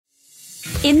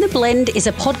In the Blend is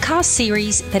a podcast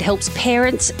series that helps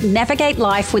parents navigate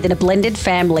life within a blended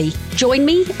family. Join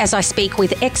me as I speak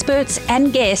with experts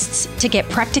and guests to get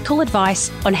practical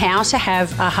advice on how to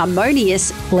have a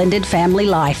harmonious blended family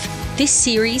life. This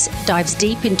series dives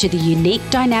deep into the unique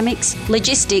dynamics,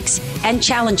 logistics, and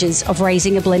challenges of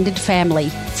raising a blended family.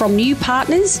 From new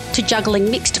partners to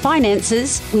juggling mixed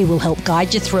finances, we will help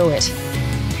guide you through it.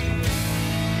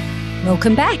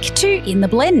 Welcome back to In the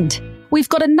Blend. We've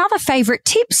got another favourite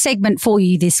tip segment for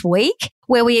you this week,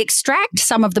 where we extract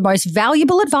some of the most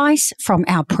valuable advice from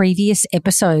our previous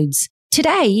episodes.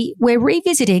 Today, we're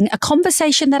revisiting a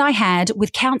conversation that I had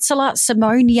with counsellor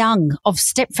Simone Young of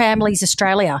Step Families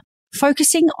Australia,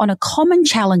 focusing on a common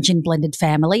challenge in blended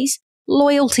families,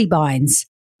 loyalty binds.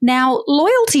 Now,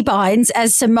 loyalty binds,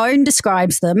 as Simone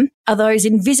describes them, are those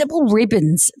invisible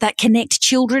ribbons that connect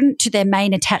children to their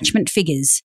main attachment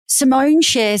figures. Simone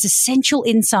shares essential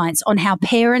insights on how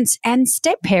parents and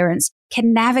step-parents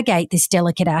can navigate this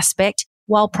delicate aspect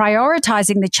while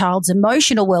prioritising the child's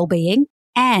emotional well-being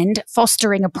and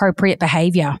fostering appropriate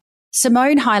behaviour.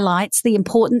 Simone highlights the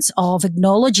importance of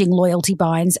acknowledging loyalty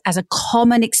binds as a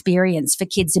common experience for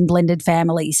kids in blended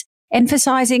families,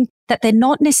 emphasising that they're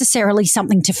not necessarily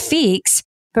something to fix,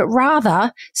 but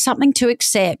rather something to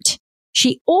accept.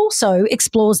 She also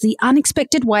explores the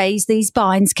unexpected ways these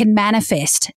binds can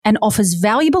manifest and offers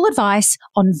valuable advice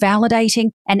on validating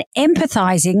and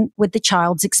empathizing with the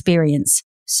child's experience.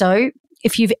 So,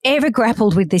 if you've ever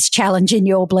grappled with this challenge in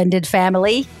your blended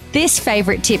family, this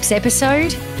Favourite Tips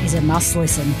episode is a must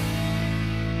listen.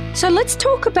 So let's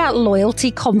talk about loyalty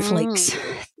conflicts.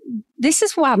 This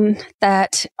is one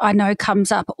that I know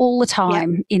comes up all the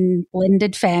time in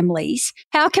blended families.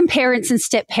 How can parents and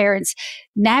step-parents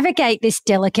navigate this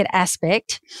delicate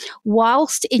aspect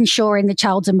whilst ensuring the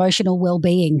child's emotional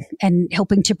well-being and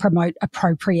helping to promote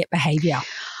appropriate behaviour?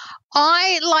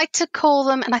 I like to call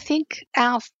them, and I think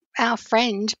our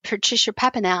friend Patricia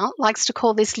Papanow likes to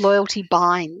call this loyalty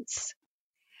binds.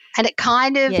 And it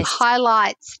kind of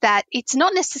highlights that it's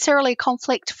not necessarily a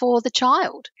conflict for the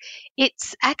child.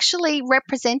 It's actually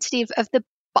representative of the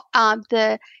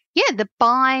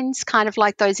binds, kind of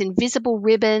like those invisible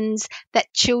ribbons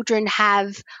that children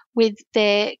have with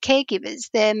their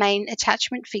caregivers, their main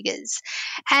attachment figures.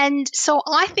 And so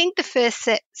I think the first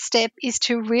step is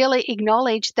to really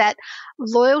acknowledge that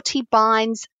loyalty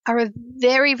binds are a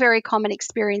very, very common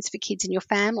experience for kids in your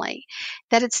family,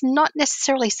 that it's not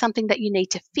necessarily something that you need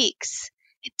to fix.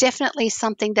 It's definitely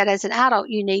something that as an adult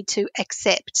you need to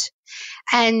accept.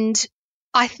 And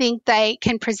I think they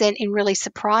can present in really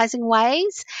surprising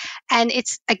ways. And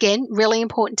it's, again, really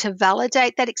important to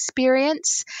validate that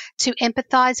experience, to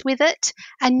empathize with it,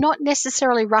 and not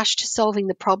necessarily rush to solving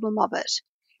the problem of it.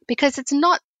 Because it's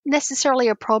not necessarily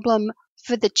a problem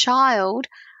for the child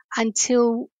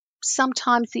until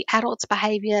sometimes the adult's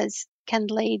behaviors can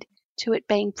lead to it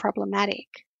being problematic.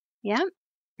 Yeah?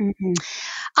 Mm-hmm.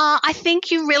 I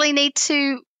think you really need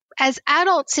to, as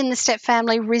adults in the step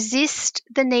family, resist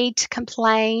the need to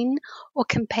complain or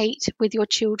compete with your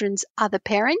children's other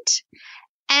parent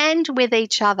and with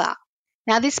each other.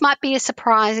 Now, this might be a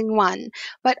surprising one,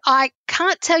 but I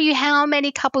can't tell you how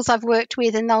many couples I've worked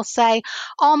with and they'll say,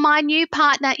 oh, my new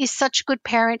partner is such a good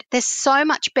parent. They're so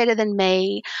much better than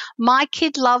me. My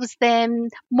kid loves them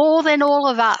more than all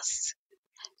of us.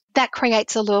 That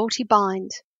creates a loyalty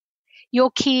bind.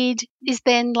 Your kid is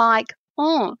then like,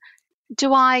 oh,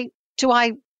 do I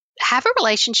have a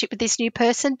relationship with this new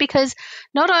person? Because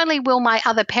not only will my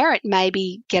other parent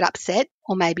maybe get upset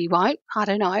or maybe won't, I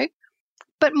don't know,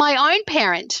 but my own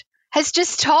parent has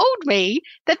just told me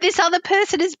that this other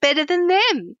person is better than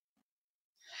them.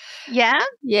 Yeah?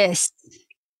 Yes.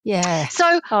 Yeah.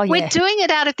 So we're doing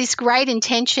it out of this great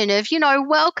intention of,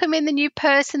 welcoming the new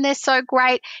person. They're so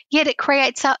great, yet it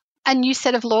creates a new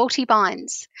set of loyalty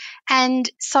binds. And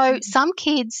so some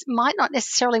kids might not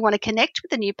necessarily want to connect with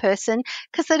the new person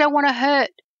because they don't want to hurt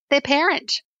their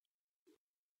parent.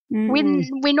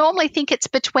 We normally think it's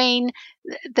between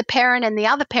the parent and the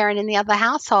other parent in the other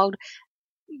household,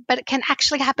 but it can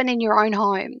actually happen in your own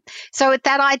home. So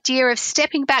that idea of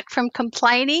stepping back from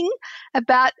complaining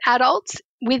about adults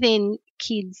within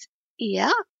kids' ear,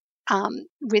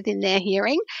 within their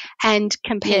hearing, and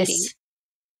competing.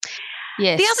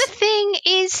 Yes. The other thing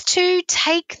is to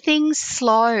take things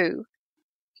slow.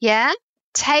 Yeah?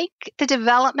 Take the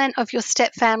development of your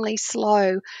step family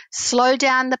slow. Slow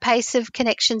down the pace of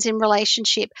connections in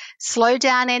relationship. Slow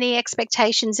down any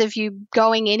expectations of you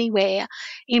going anywhere.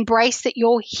 Embrace that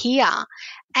you're here.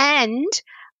 And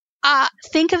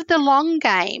think of the long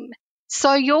game.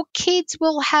 So your kids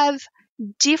will have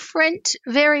different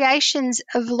variations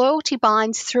of loyalty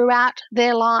binds throughout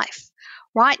their life.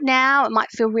 Right now, it might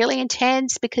feel really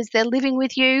intense because they're living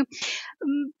with you,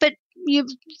 but you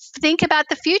think about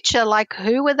the future, like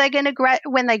who are they going to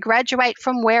when they graduate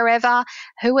from wherever,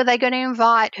 who are they going to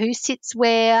invite, who sits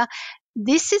where.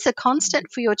 This is a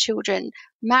constant for your children.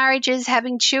 Marriages,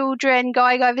 having children,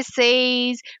 going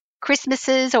overseas,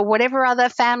 Christmases or whatever other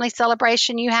family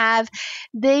celebration you have,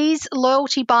 these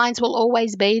loyalty binds will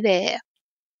always be there.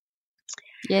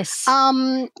 Yes.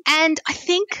 And I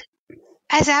think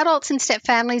as adults in step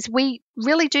families, we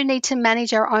really do need to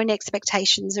manage our own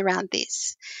expectations around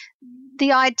this.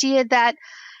 The idea that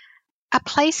a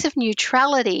place of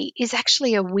neutrality is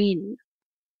actually a win.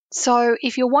 So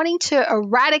if you're wanting to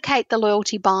eradicate the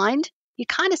loyalty bind, you're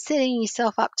kind of setting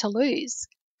yourself up to lose,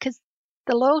 because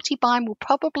the loyalty bind will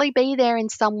probably be there in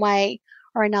some way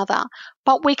or another.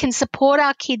 But we can support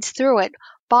our kids through it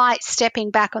by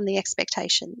stepping back on the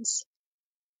expectations.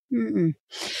 Mm-mm.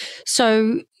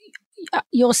 So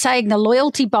you're saying the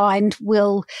loyalty bind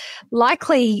will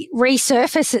likely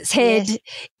resurface its head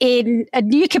in a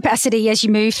new capacity as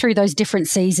you move through those different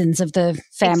seasons of the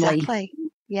family. Exactly.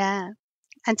 Yeah.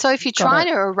 And so if you're trying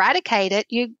to eradicate it,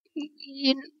 you're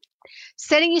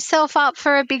setting yourself up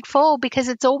for a big fall, because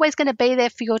it's always going to be there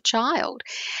for your child.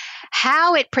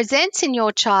 How it presents in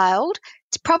your child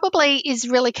probably is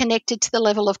really connected to the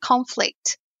level of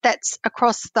conflict that's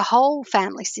across the whole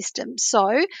family system.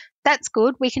 So that's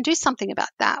good. We can do something about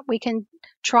that. We can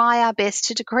try our best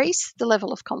to decrease the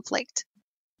level of conflict.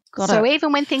 So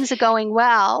even when things are going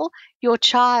well, your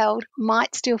child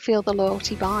might still feel the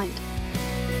loyalty bind.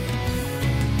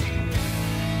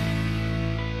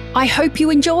 I hope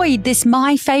you enjoyed this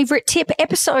My Favourite Tip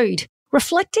episode.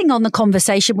 Reflecting on the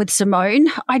conversation with Simone,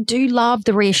 I do love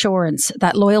the reassurance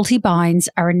that loyalty binds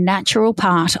are a natural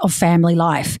part of family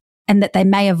life and that they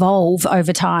may evolve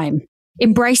over time.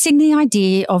 Embracing the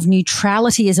idea of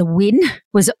neutrality as a win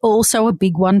was also a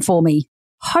big one for me.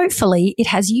 Hopefully, it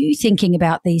has you thinking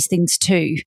about these things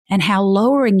too, and how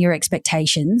lowering your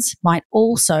expectations might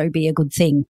also be a good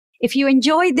thing. If you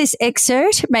enjoyed this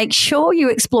excerpt, make sure you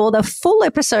explore the full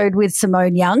episode with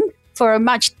Simone Young for a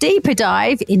much deeper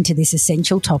dive into this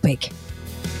essential topic.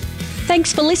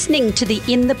 Thanks for listening to the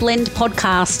In the Blend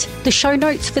podcast. The show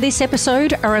notes for this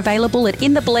episode are available at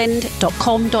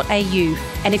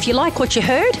intheblend.com.au. And if you like what you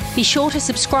heard, be sure to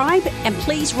subscribe and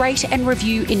please rate and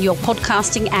review in your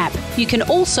podcasting app. You can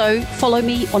also follow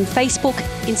me on Facebook,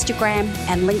 Instagram,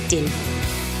 and LinkedIn.